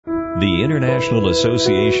The International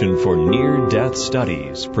Association for Near-Death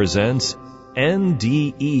Studies presents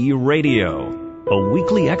NDE Radio, a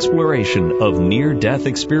weekly exploration of near-death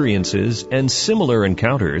experiences and similar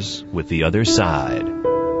encounters with the other side.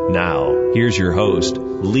 Now, here's your host,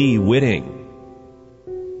 Lee Whitting.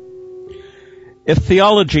 If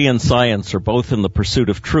theology and science are both in the pursuit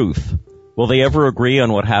of truth, will they ever agree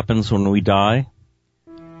on what happens when we die?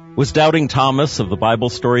 Was Doubting Thomas of the Bible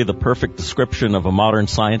story the perfect description of a modern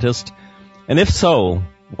scientist? And if so,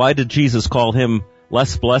 why did Jesus call him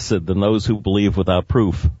less blessed than those who believe without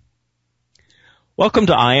proof? Welcome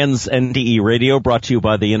to IONS NDE Radio, brought to you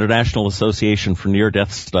by the International Association for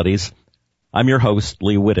Near-Death Studies. I'm your host,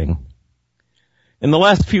 Lee Whitting. In the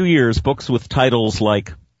last few years, books with titles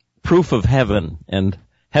like Proof of Heaven and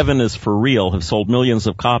Heaven is for Real have sold millions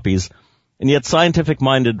of copies, and yet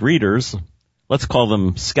scientific-minded readers, let's call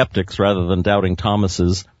them skeptics rather than doubting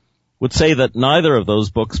Thomases, would say that neither of those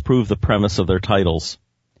books prove the premise of their titles.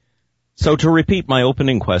 So to repeat my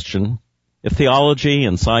opening question, if theology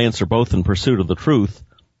and science are both in pursuit of the truth,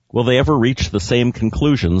 will they ever reach the same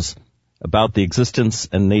conclusions about the existence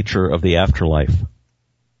and nature of the afterlife?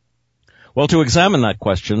 Well, to examine that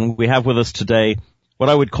question, we have with us today what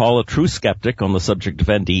I would call a true skeptic on the subject of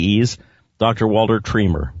NDEs, Dr. Walter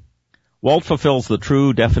Triemer. Walt fulfills the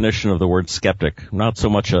true definition of the word skeptic, not so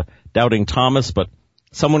much a doubting Thomas, but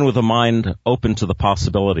someone with a mind open to the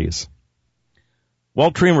possibilities.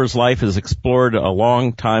 Walt Triemer's life has explored a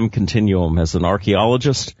long time continuum as an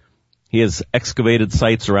archaeologist. He has excavated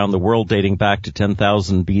sites around the world dating back to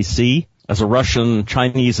 10,000 BC. As a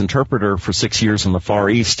Russian-Chinese interpreter for 6 years in the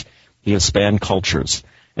Far East, he has spanned cultures.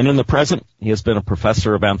 And in the present, he has been a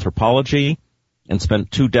professor of anthropology and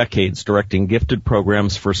spent 2 decades directing gifted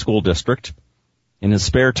programs for a school district. In his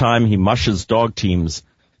spare time, he mushes dog teams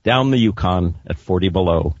down the Yukon at 40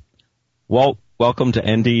 below. Walt, welcome to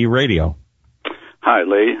NDE Radio. Hi,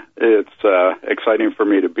 Lee. It's exciting for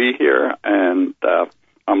me to be here, and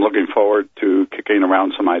I'm looking forward to kicking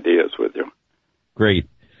around some ideas with you. Great.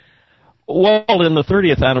 Walt, in the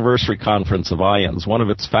 30th anniversary conference of IONS, one of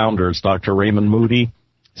its founders, Dr. Raymond Moody,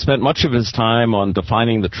 spent much of his time on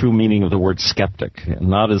defining the true meaning of the word skeptic, and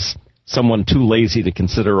not as someone too lazy to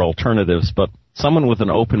consider alternatives, but someone with an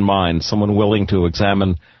open mind, someone willing to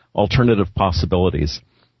examine alternative possibilities.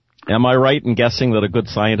 Am I right in guessing that a good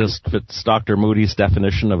scientist fits Dr. Moody's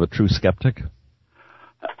definition of a true skeptic?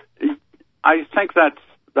 I think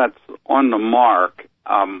that's on the mark.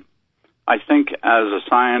 I think as a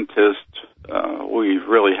scientist, we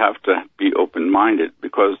really have to be open-minded,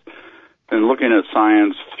 because in looking at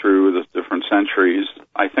science through the different centuries,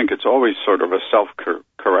 I think it's always sort of a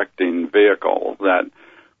self-correcting vehicle, that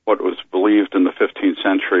what was believed in the 15th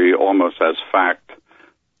century almost as fact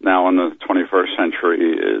now in the 21st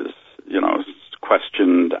century is,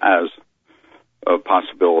 questioned as a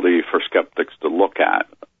possibility for skeptics to look at.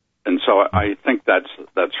 And so I think that's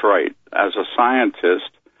right. As a scientist,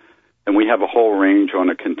 and we have a whole range on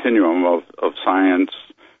a continuum of science,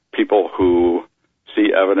 people who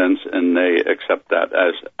see evidence and they accept that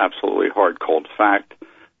as absolutely hard, cold fact.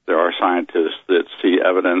 There are scientists that see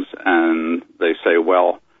evidence and they say,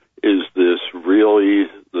 well, is this really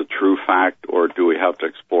the true fact, or do we have to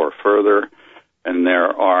explore further? And there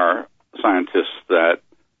are scientists that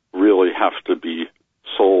really have to be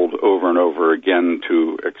sold over and over again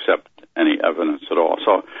to accept any evidence at all.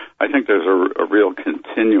 So I think there's a real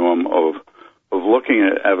continuum of looking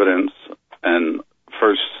at evidence and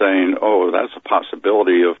first saying, oh, that's a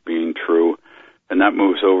possibility of being true, and that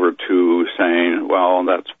moves over to saying, well,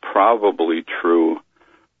 that's probably true,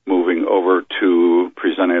 moving over to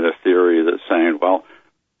presenting a theory that's saying, well,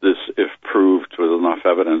 this, if proved with enough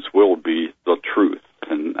evidence, will be the truth,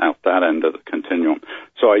 and at that end of the continuum.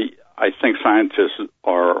 So I think scientists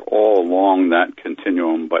are all along that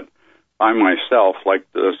continuum, but I myself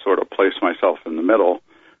like to sort of place myself in the middle,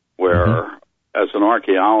 where as an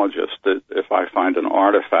archaeologist, if I find an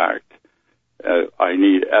artifact, I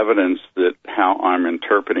need evidence that how I'm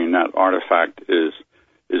interpreting that artifact is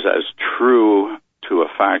as true to a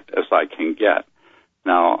fact as I can get.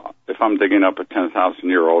 Now, if I'm digging up a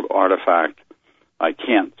 10,000-year-old artifact, I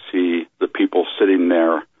can't see the people sitting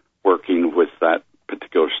there working with that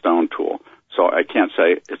particular stone tool. So I can't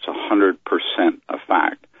say it's 100% a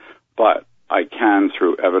fact. But I can,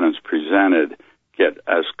 through evidence presented, get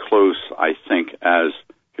as close, I think, as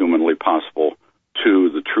humanly possible to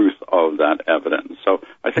the truth of that evidence. So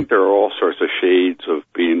I think there are all sorts of shades of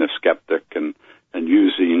being a skeptic and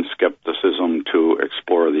using skepticism to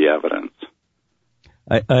explore the evidence.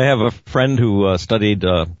 I have a friend who studied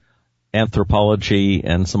anthropology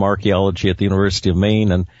and some archaeology at the University of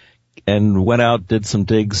Maine, and and went out, did some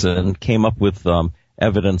digs, and came up with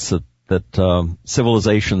evidence that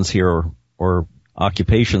civilizations here or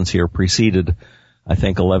occupations here preceded, I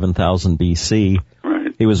think, 11,000 BC.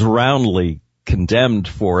 Right. He was roundly condemned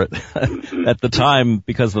for it at the time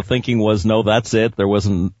because the thinking was, no, that's it. There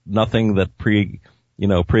wasn't nothing that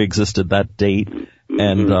pre-existed that date,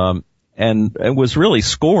 and it was really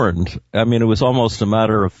scorned. I mean, it was almost a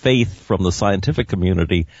matter of faith from the scientific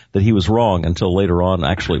community that he was wrong until later on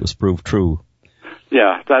actually it was proved true.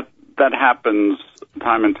 Yeah, that happens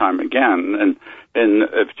time and time again. And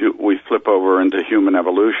if we flip over into human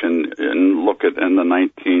evolution and look at in the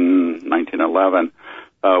 1911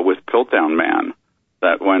 with Piltdown Man,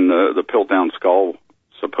 that when the Piltdown skull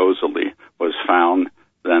supposedly was found,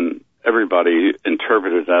 then everybody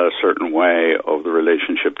interpreted that a certain way of the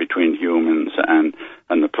relationship between humans and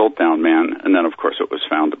the Piltdown Man, and then of course it was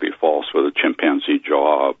found to be false with a chimpanzee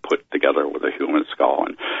jaw put together with a human skull,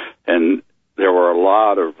 and there were a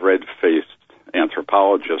lot of red-faced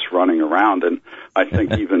anthropologists running around, and I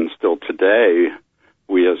think even still today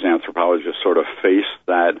we as anthropologists sort of face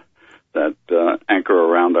that anchor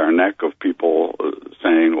around our neck of people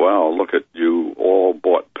saying, well, look at you all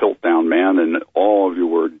bought Piltdown Man and all of you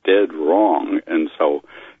were dead wrong, and so,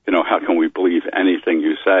 how can we believe anything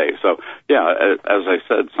you say? So, yeah, as I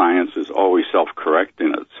said, science is always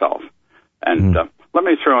self-correcting itself. And let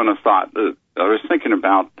me throw in a thought. I was thinking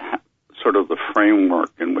about sort of the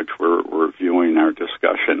framework in which we're viewing our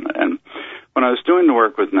discussion. And when I was doing the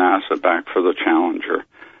work with NASA back for the Challenger,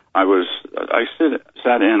 I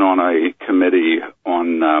sat in on a committee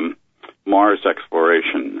on Mars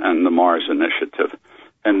exploration and the Mars Initiative,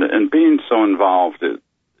 and being so involved,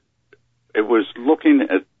 it was looking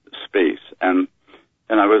at space, and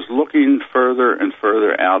I was looking further and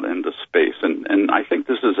further out into space, and I think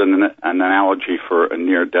this is an analogy for a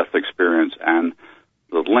near-death experience and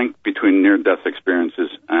the link between near-death experiences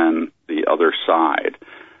and the other side.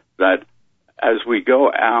 That as we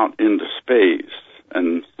go out into space,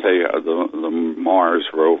 and say the Mars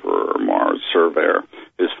rover or Mars surveyor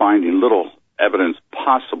is finding little evidence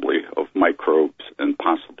possibly of microbes and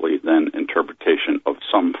possibly then interpretation of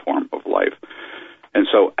some form of life. And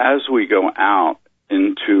so as we go out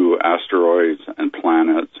into asteroids and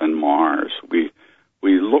planets and Mars, we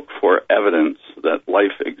look for evidence that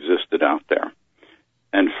life existed out there.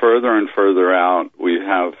 And further out, we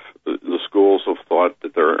have the schools of thought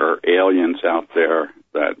that there are aliens out there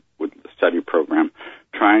that, with the SETI program,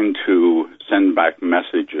 trying to send back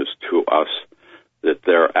messages to us that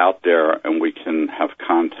they're out there and we can have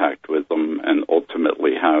contact with them and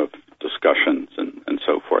ultimately have discussions and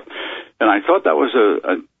so forth. And I thought that was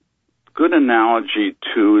a good analogy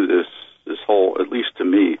to this whole, at least to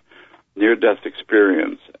me, near-death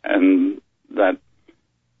experience, and that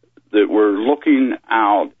we're looking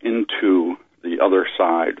out into the other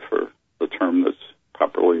side, for the term that's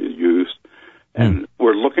properly used, and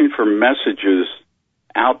we're looking for messages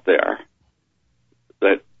out there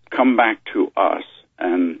that come back to us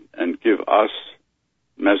and give us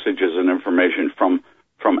messages and information from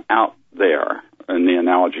out there, and the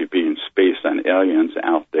analogy being space and aliens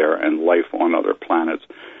out there and life on other planets,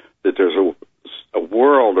 that there's a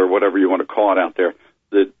world, or whatever you want to call it, out there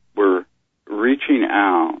that we're reaching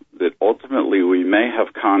out, that ultimately we may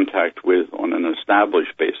have contact with on an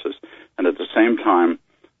established basis, and at the same time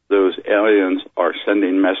those aliens are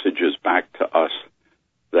sending messages back to us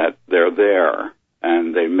that they're there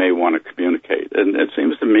and they may want to communicate. And it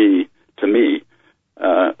seems to me,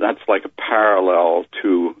 that's like a parallel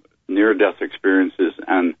to near-death experiences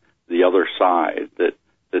and the other side, that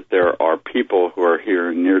there are people who are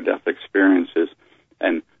here in near-death experiences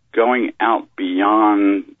and going out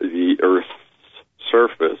beyond the Earth's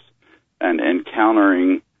surface and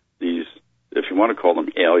encountering these, if you want to call them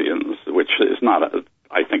aliens, which is not,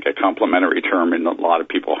 I think, a complimentary term in a lot of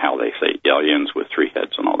people, how they say aliens with three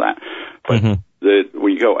heads and all that. But that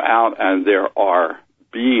we go out and there are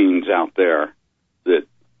beings out there that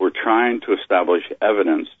we're trying to establish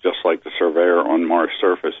evidence, just like the surveyor on Mars'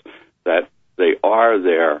 surface, that they are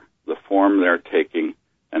there, the form they're taking,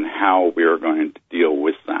 and how we are going to deal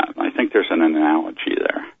with that. I think there's an analogy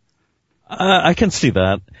there. I can see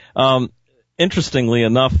that. Interestingly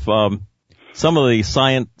enough, some of the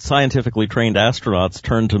scientifically trained astronauts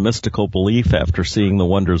turned to mystical belief after seeing the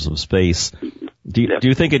wonders of space. Do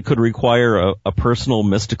you think it could require a personal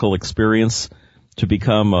mystical experience to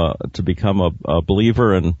become a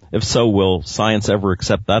believer? And if so, will science ever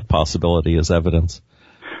accept that possibility as evidence?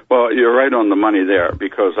 Well, you're right on the money there,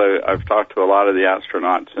 because I've talked to a lot of the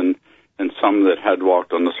astronauts, and some that had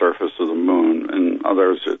walked on the surface of the moon, and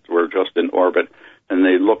others that were just in orbit, and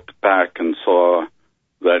they looked back and saw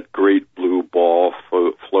that great blue ball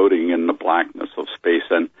floating in the blackness of space,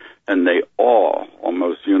 and they all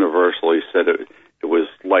almost universally said it was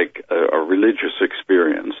like a religious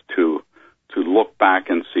experience to look back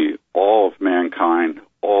and see all of mankind,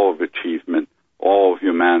 all of achievement, all of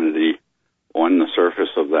humanity on the surface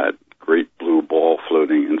of that great blue ball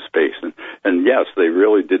floating in space. And yes, they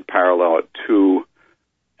really did parallel it to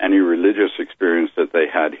any religious experience that they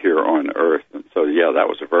had here on Earth. And so, yeah, that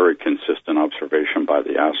was a very consistent observation by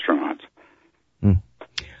the astronauts.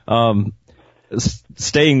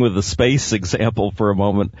 Staying with the space example for a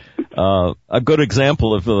moment, a good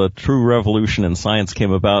example of the true revolution in science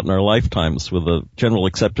came about in our lifetimes with the general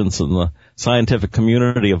acceptance in the scientific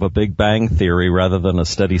community of a Big Bang theory rather than a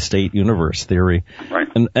steady state universe theory. Right.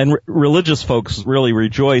 And religious folks really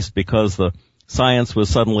rejoiced because the science was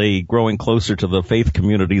suddenly growing closer to the faith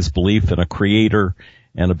community's belief in a creator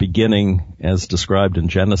and a beginning as described in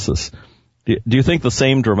Genesis. Do you think the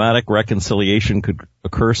same dramatic reconciliation could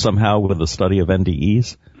occur somehow with the study of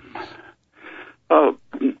NDEs? Oh,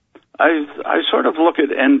 I sort of look at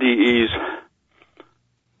NDEs.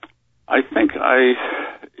 I think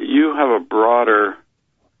you have a broader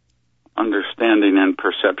understanding and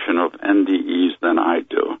perception of NDEs than I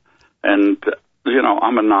do. And, you know,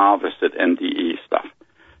 I'm a novice at NDE stuff.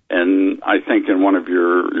 And I think in one of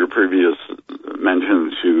your previous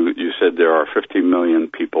mentions, you said there are 50 million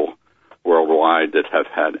people worldwide that have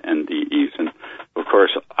had NDEs, and of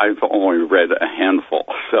course I've only read a handful,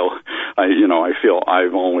 so I feel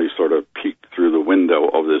I've only sort of peeked through the window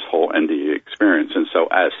of this whole NDE experience, and so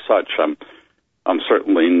as such I'm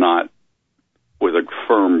certainly not with a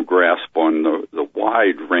firm grasp on the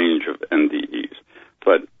wide range of NDEs,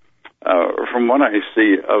 but from what I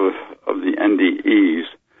see of the NDEs,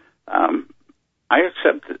 I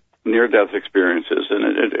accept near-death experiences,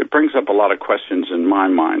 and it brings up a lot of questions in my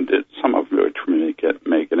mind, that some of which we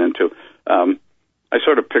may get into. I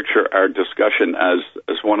sort of picture our discussion as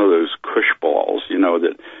one of those cush balls, you know,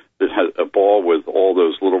 that has a ball with all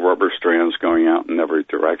those little rubber strands going out in every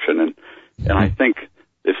direction. And I think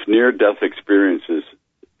if near-death experiences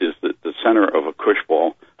is the center of a cush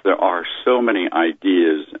ball, there are so many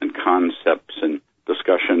ideas and concepts and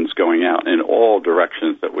discussions going out in all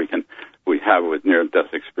directions that we have with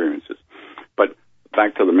near-death experiences. But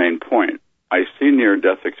back to the main point, I see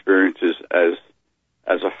near-death experiences as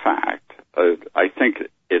a fact. I think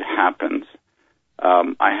it happens.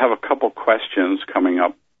 I have a couple questions coming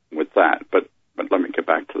up with that, but let me get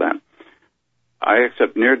back to that. I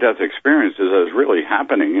accept near-death experiences as really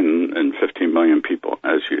happening in 15 million people,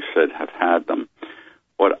 as you said, have had them.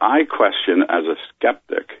 What I question as a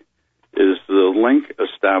skeptic is the link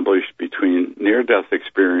established between near-death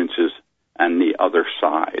experiences and the other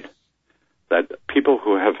side. That people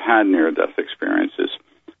who have had near-death experiences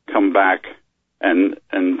come back, and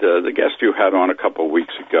the guest you had on a couple of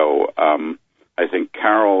weeks ago, I think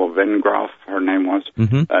Carol Vengroff, her name was,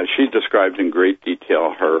 she described in great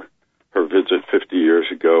detail her visit 50 years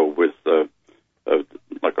ago with a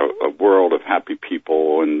world of happy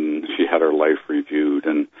people, and she had her life reviewed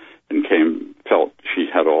and felt she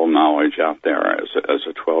had all knowledge out there as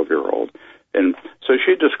a 12-year-old. And so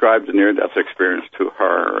she described the near-death experience to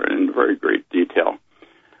her in very great detail.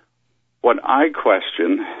 What I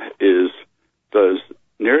question is, does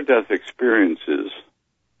near-death experiences,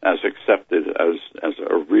 as accepted as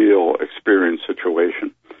a real experience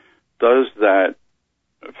situation, does that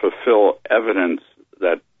fulfill evidence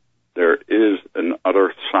that there is an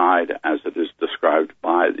other side as it is described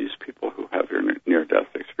by these people who have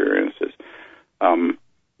near-death experiences?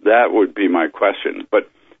 That would be my question. But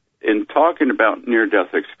in talking about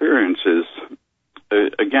near-death experiences,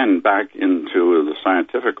 again, back into the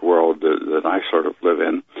scientific world that I sort of live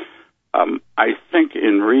in, I think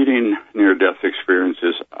in reading near-death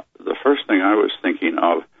experiences, the first thing I was thinking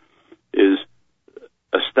of is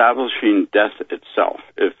establishing death itself.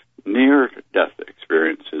 If near-death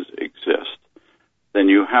experiences exist, then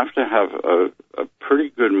you have to have a pretty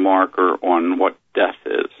good marker on what death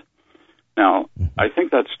is. Now, I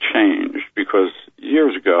think that's changed because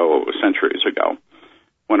years ago, centuries ago,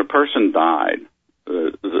 when a person died,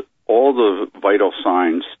 all the vital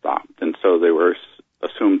signs stopped, and so they were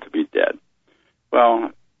assumed to be dead.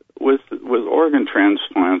 Well, with organ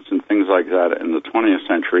transplants and things like that in the 20th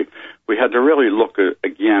century, we had to really look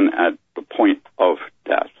again at the point of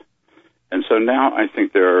death. And so now I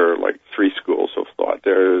think there are like three schools of thought.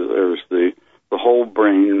 There's the whole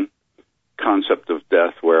brain concept of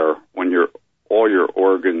death, where when all your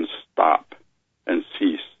organs stop and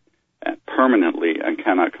cease permanently and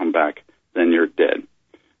cannot come back, then you're dead.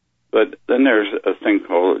 But then there's a thing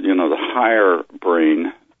called, the higher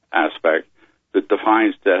brain aspect that defines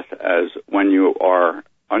defines death as when you are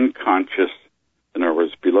unconscious, in other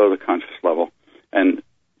words, below the conscious level, and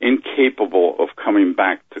incapable of coming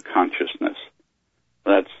back to consciousness.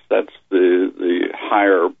 That's the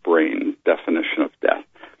higher brain definition of death.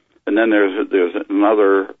 And then there's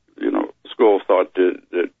another school of thought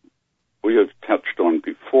that we have touched on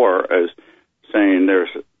before as saying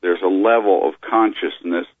there's a level of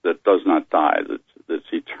consciousness that does not die, that's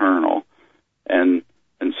eternal, and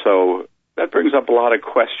so that brings up a lot of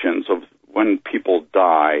questions of when people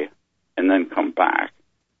die and then come back.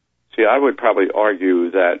 See, I would probably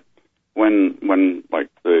argue that when like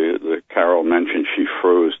the Carol mentioned, she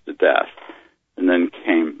froze to death and then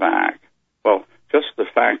came back. Well, just the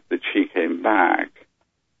fact that she came back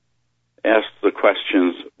asks the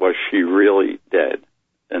questions, was she really dead?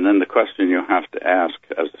 And then the question you have to ask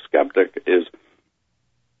as a skeptic is,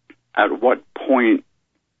 at what point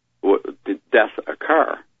did death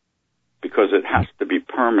occur? Because it has to be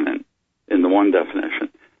permanent in the one definition.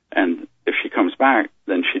 And if she comes back,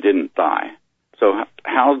 then she didn't die. So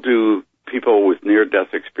how do people with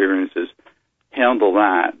near-death experiences handle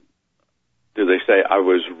that? Do they say, I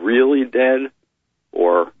was really dead,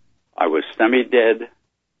 or I was semi-dead,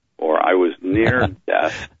 or I was near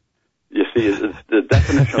death? You see, the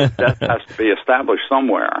definition of death has to be established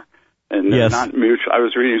somewhere, and yes. Not mutual. I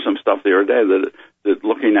was reading some stuff the other day that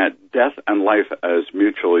looking at death and life as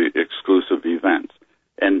mutually exclusive events,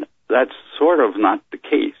 and that's sort of not the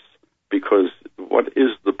case, because what is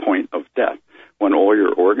the point of death? When all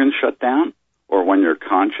your organs shut down, or when your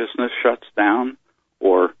consciousness shuts down,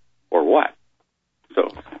 or what? So,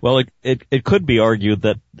 well, it could be argued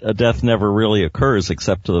that a death never really occurs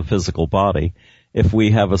except to the physical body. If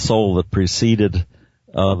we have a soul that preceded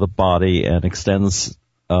the body and extends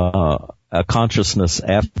a consciousness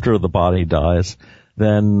after the body dies,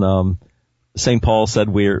 then St. Paul said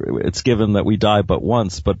it's given that we die but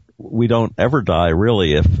once, but we don't ever die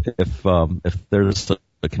really if there's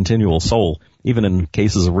a continual soul, even in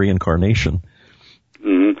cases of reincarnation.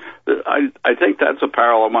 Mm-hmm. I think that's a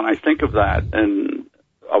parallel when I think of that, and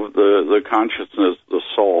of the consciousness, the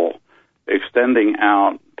soul, extending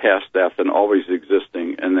out past death and always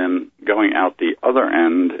existing, and then going out the other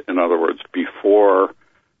end, in other words, before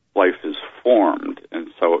life is formed, and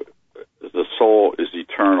so the soul is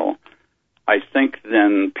eternal. I think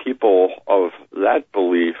then people of that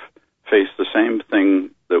belief face the same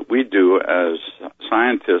thing that we do as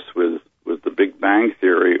scientists with the Big Bang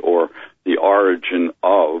Theory, or the origin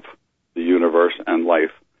of the universe and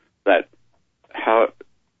life, that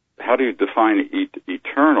how do you define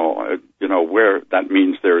eternal? Where that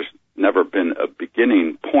means there's never been a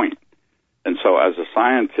beginning point. And so as a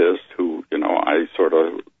scientist who, I sort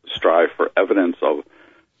of strive for evidence of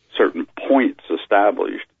certain points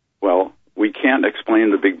established, well, we can't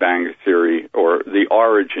explain the Big Bang Theory or the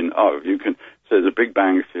origin of. You can say the Big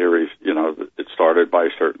Bang Theory, it started by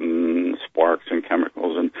certain sparks and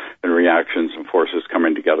chemicals and reactions and forces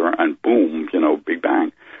coming together, and boom, Big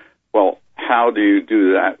Bang. Well, how do you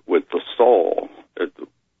do that with the soul?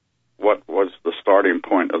 What was the starting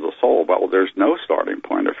point of the soul? Well, there's no starting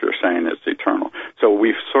point if you're saying it's eternal. So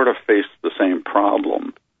we've sort of faced the same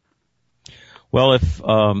problem. Well,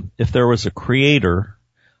 if there was a creator,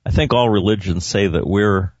 I think all religions say that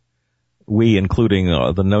we, including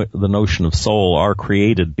the notion of soul, are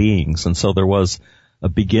created beings, and so there was a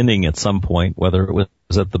beginning at some point, whether it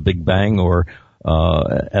was at the Big Bang or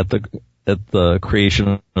at the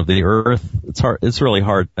creation of the earth. It's really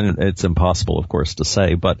hard, and it's impossible, of course, to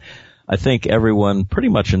say, but I think everyone pretty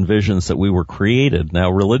much envisions that we were created. Now,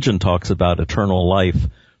 religion talks about eternal life,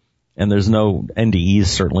 and there's no NDEs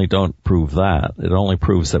certainly don't prove that. It only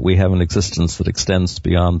proves that we have an existence that extends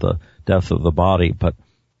beyond the death of the body, but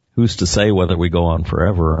who's to say whether we go on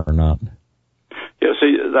forever or not? Yeah,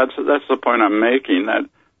 see, that's the point I'm making,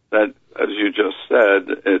 that as you just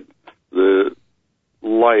said, the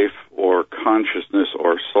life or consciousness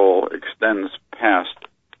or soul extends past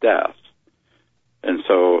death. And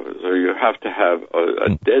so you have to have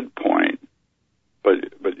a dead point,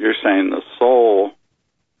 but you're saying the soul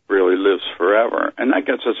really lives forever. And that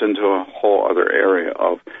gets us into a whole other area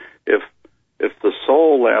of if the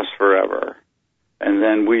soul lasts forever, and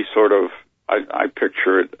then we sort of, I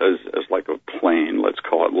picture it as like a plane, let's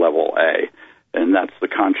call it level A, and that's the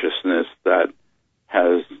consciousness that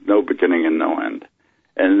has no beginning and no end.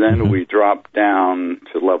 And then we drop down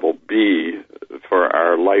to level B for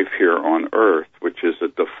our life here on Earth, which is a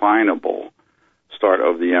definable start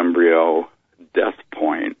of the embryo death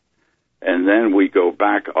point. And then we go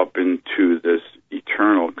back up into this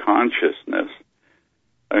eternal consciousness.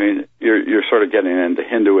 I mean, you're sort of getting into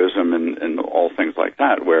Hinduism and all things like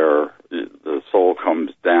that, where the soul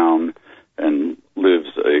comes down and lives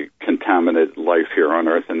a contaminated life here on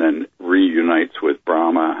earth and then reunites with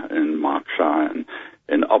Brahma and Moksha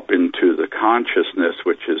and up into the consciousness,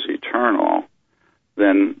 which is eternal,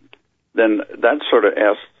 then that sort of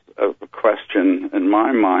asks a question in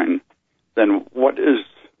my mind, then what is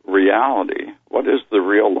reality? What is the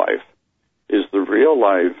real life? Is the real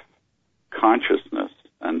life consciousness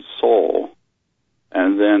and soul,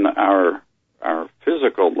 and then our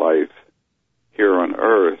physical life here on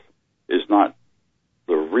earth is not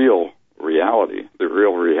the real reality. The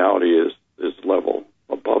real reality is level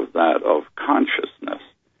above that of consciousness.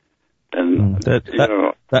 And go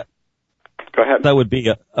ahead. That would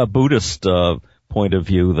be a Buddhist point of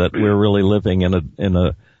view, that we're really living in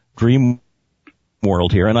a dream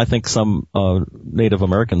world here, and I think some Native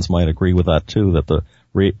Americans might agree with that too. That the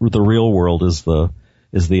real world is the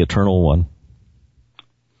eternal one.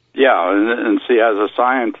 Yeah, and see, as a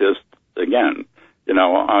scientist, again,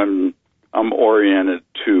 I'm oriented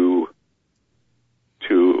to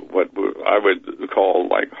what I would call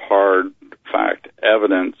like hard fact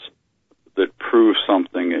evidence that proves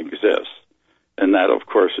something exists, and that, of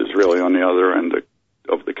course, is really on the other end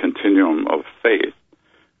of the continuum of faith,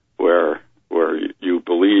 where you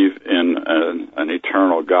believe in an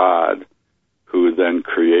eternal God who then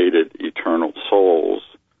created eternal souls,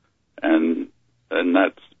 and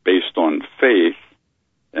that's based on faith,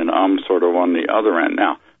 and I'm sort of on the other end.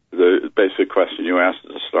 Now, the basic question you asked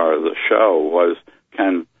at the start of the show was,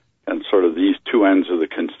 can sort of these two ends of the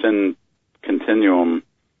continuum,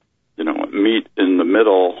 meet in the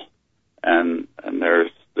middle, and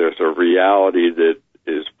there's a reality that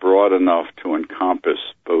is broad enough to encompass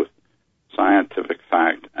both scientific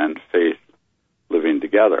fact and faith living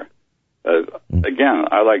together. Again,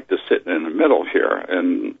 I like to sit in the middle here,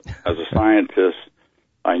 and as a scientist,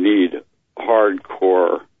 I need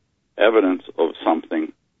hardcore evidence of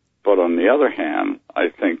something. But on the other hand, I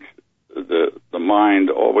think the mind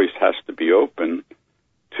always has to be open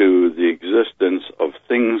to the existence of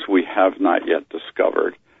things we have not yet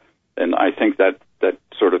discovered. And I think that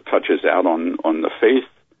sort of touches out on the faith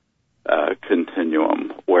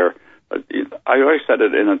continuum, where I always said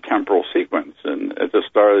it in a temporal sequence. And at the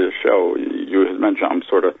start of the show, you had mentioned I'm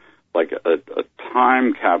sort of like a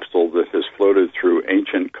time capsule that has floated through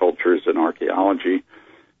ancient cultures and archaeology.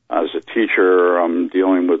 As a teacher, I'm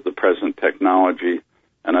dealing with the present technology.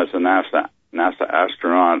 And as a NASA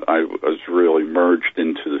astronaut, I was really merged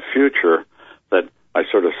into the future, that I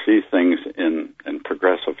sort of see things in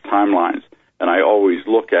progressive timelines. And I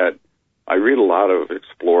read a lot of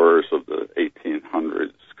explorers of the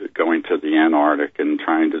 1800s going to the Antarctic and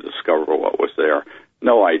trying to discover what was there.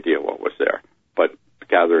 No idea what was there, but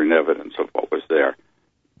gathering evidence of what was there.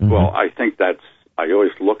 Mm-hmm. Well, I think I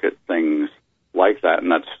always look at things like that,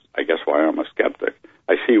 and that's, I guess, why I'm a skeptic.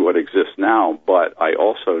 I see what exists now, but I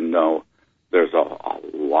also know there's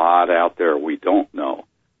a lot out there we don't know.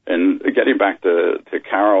 And getting back to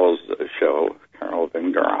Carol's show, Carol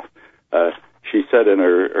Vingaroff, she said in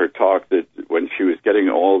her talk that when she was getting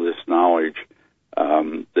all this knowledge,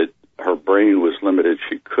 that her brain was limited,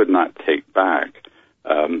 she could not take back.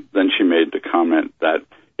 Then she made the comment that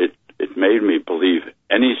it made me believe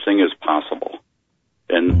anything is possible.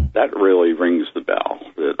 And that really rings the bell,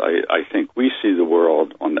 that I think we see the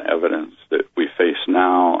world on the evidence that we face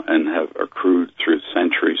now and have accrued through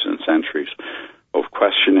centuries and centuries of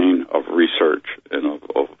questioning, of research, and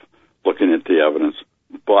of looking at the evidence.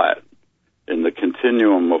 But in the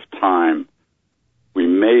continuum of time, we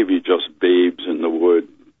may be just babes in the wood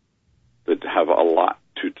that have a lot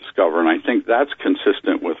to discover. And I think that's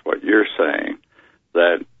consistent with what you're saying,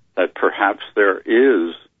 that perhaps there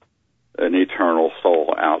is an eternal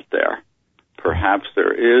soul out there. Perhaps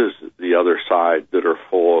there is the other side that are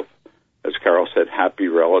full of, as Carol said, happy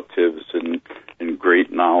relatives and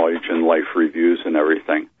great knowledge and life reviews and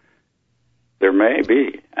everything. There may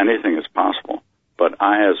be. Anything is possible. But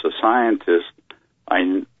I, as a scientist, I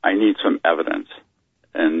need some evidence.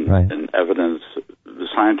 And evidence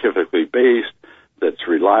scientifically based, that's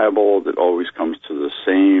reliable, that always comes to the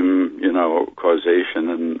same, causation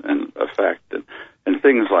and effect and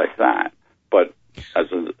things like that. But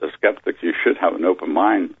as a skeptic, you should have an open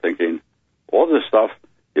mind, thinking all this stuff,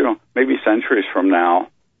 maybe centuries from now,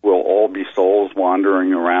 we'll all be souls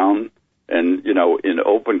wandering around and, in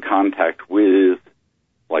open contact with,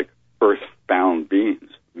 like, earthbound beings.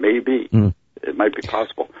 Maybe. It might be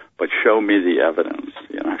possible. But show me the evidence,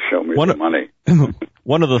 show me the money.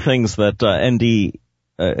 One of the things that ND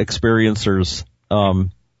experiencers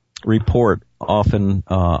report often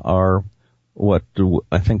are what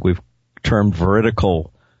I think we've termed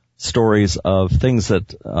veridical stories of things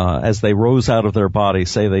that, as they rose out of their body,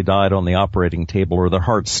 say they died on the operating table or their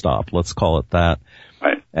heart stopped, let's call it that.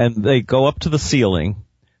 Right. And they go up to the ceiling.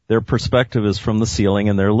 Their perspective is from the ceiling,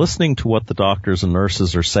 and they're listening to what the doctors and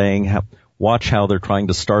nurses are saying. Watch how they're trying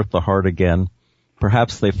to start the heart again.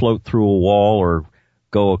 Perhaps they float through a wall or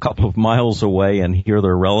go a couple of miles away and hear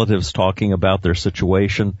their relatives talking about their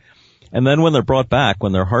situation. And then when they're brought back,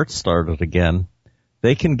 when their heart started again,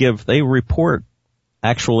 they report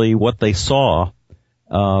actually what they saw,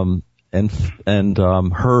 and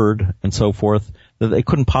heard and so forth, that they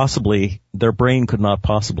couldn't possibly, their brain could not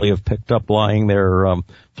possibly have picked up lying there,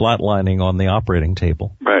 flatlining on the operating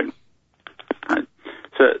table. Right.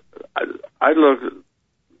 So I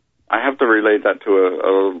have to relate that to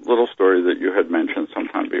a little story that you had mentioned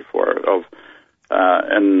sometime before of,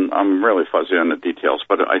 and I'm really fuzzy on the details,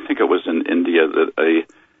 but I think it was in India that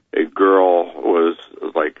a girl was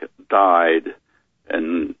died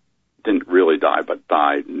and didn't really die, but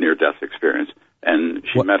died, near-death experience. And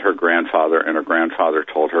she met her grandfather, and her grandfather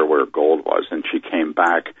told her where gold was, and she came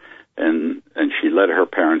back, and she led her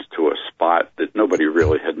parents to a spot that nobody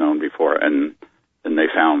really had known before, and they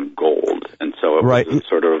found gold. And so it was a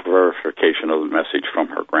sort of verification of the message from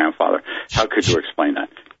her grandfather. How could you explain that?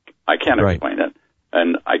 I can't explain it.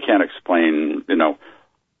 And I can't explain,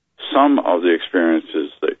 some of the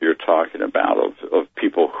experiences that you're talking about of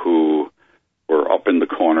people who were up in the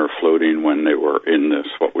corner floating when they were in this,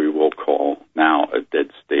 what we will call now a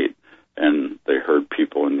dead state, and they heard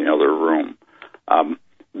people in the other room.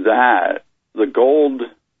 The gold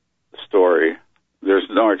story, there's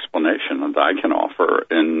no explanation that I can offer,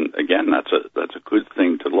 and again, that's a good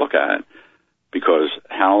thing to look at, because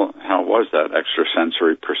how was that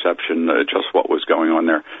extrasensory perception, just what was going on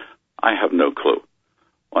there? I have no clue.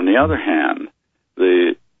 On the other hand,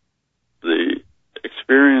 the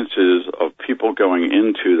experiences of people going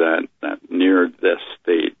into that near-death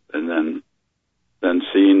state and then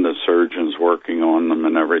seeing the surgeons working on them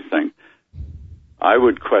and everything, I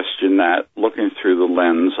would question that looking through the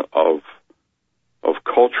lens of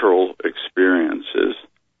cultural experiences.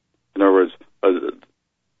 In other words,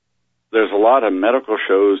 there's a lot of medical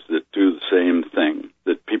shows that do the same thing,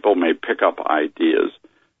 that people may pick up ideas.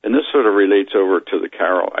 And this sort of relates over to the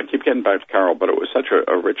Carol. I keep getting back to Carol, but it was such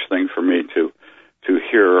a rich thing for me to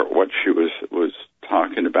hear what she was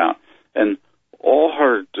talking about. And all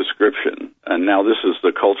her description, and now this is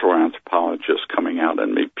the cultural anthropologist coming out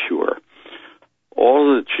in me pure,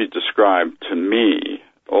 all that she described to me,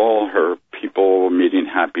 all her people, meeting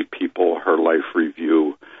happy people, her life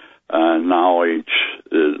review, knowledge,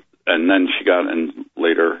 and then she got in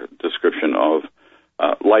later description of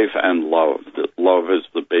life and love, that love is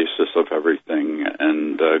the basis of everything,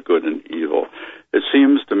 and good and evil. It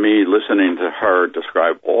seems to me, listening to her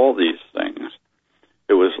describe all these things,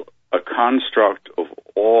 it was a construct of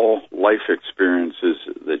all life experiences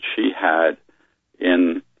that she had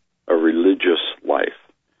in a religious life,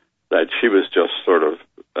 that she was just sort of,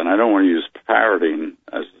 and I don't want to use parroting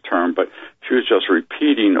as the term, but she was just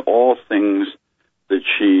repeating all things that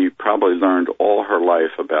she probably learned all her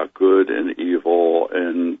life about good and evil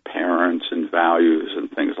and parents and values and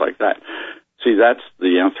things like that. See, that's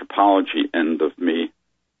the anthropology end of me,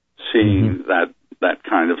 seeing that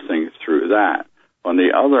kind of thing through that. On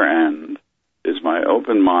the other end is my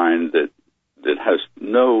open mind that has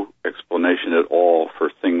no explanation at all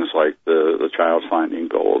for things like the child finding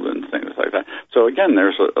gold and things like that. So again,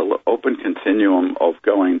 there's an open continuum of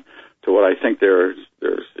going to what I think there's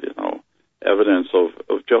evidence of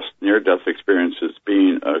just near-death experiences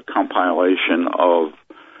being a compilation of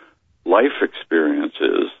life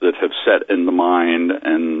experiences that have set in the mind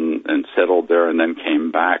and settled there and then came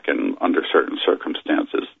back, and under certain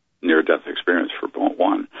circumstances, near-death experience for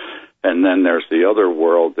one. And then there's the other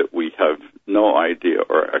world that we have no idea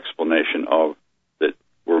or explanation of, that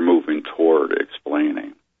we're moving toward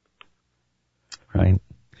explaining. Right.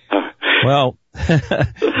 Well,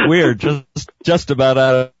 we're just about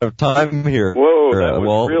out of time here. Whoa, that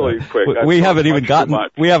was really quick. We haven't even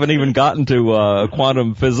gotten to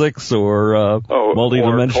quantum physics or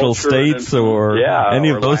multidimensional states or any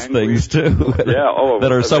of those things too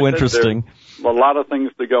that are so interesting. A lot of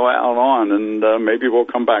things to go out on, and maybe we'll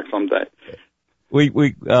come back someday.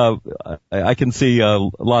 I can see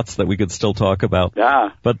lots that we could still talk about.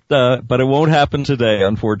 Yeah. But it won't happen today,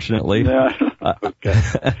 unfortunately. Yeah. Okay.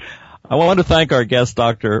 I want to thank our guest,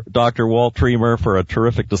 Dr. Walt Tremer, for a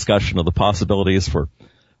terrific discussion of the possibilities for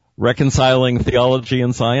reconciling theology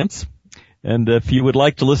and science. And if you would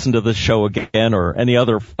like to listen to this show again or any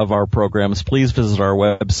other of our programs, please visit our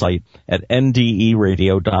website at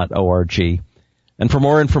nderadio.org. And for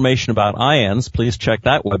more information about IANDS, please check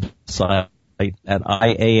that website at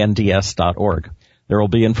iands.org. There will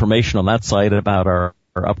be information on that site about our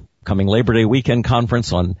upcoming Labor Day weekend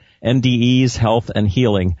conference on NDEs, health, and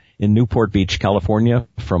healing in Newport Beach, California,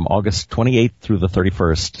 from August 28th through the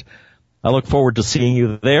 31st. I look forward to seeing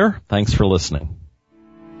you there. Thanks for listening.